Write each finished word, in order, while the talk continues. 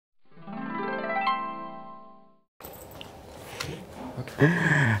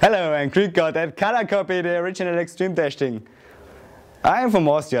Hello and greet God at Color Copy, the original extreme testing. I am from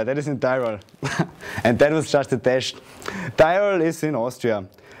Austria, that is in Tyrol. And that was just a test. Tyrol is in Austria.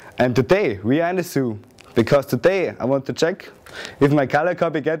 And today we are in the zoo. Because today I want to check if my color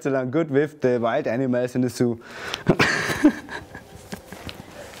copy gets along good with the wild animals in the zoo.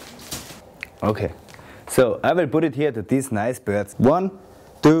 Okay, so I will put it here to these nice birds. 1,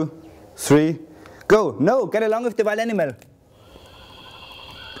 2, 3, go! No, get along with the wild animal.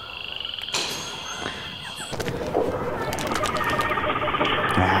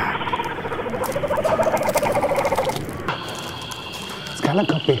 It's color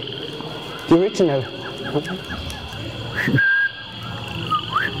copy, the original.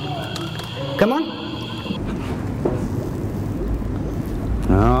 Come on.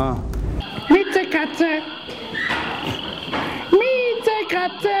 No. Miezekatze!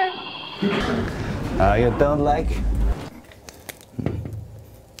 Miezekatze! Oh, you don't like?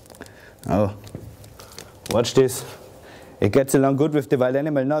 Oh, watch this. It gets along good with the wild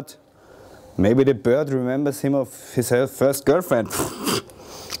animal, not? Maybe the bird remembers him of his first girlfriend.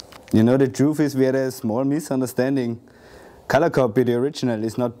 You know, the truth is we had a small misunderstanding. Color copy, the original,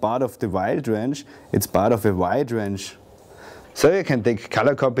 is not part of the WildRange, it's part of a WildRange. So you can take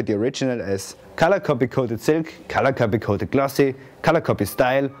color copy, the original, as color copy coated silk, color copy coated glossy, color copy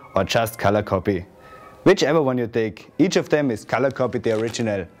style, or just color copy. Whichever one you take, each of them is color copy, the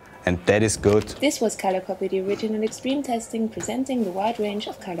original, and that is good. This was Color Copy, the original extreme testing, presenting the wide range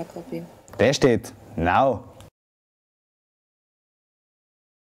of color copy. Test it now.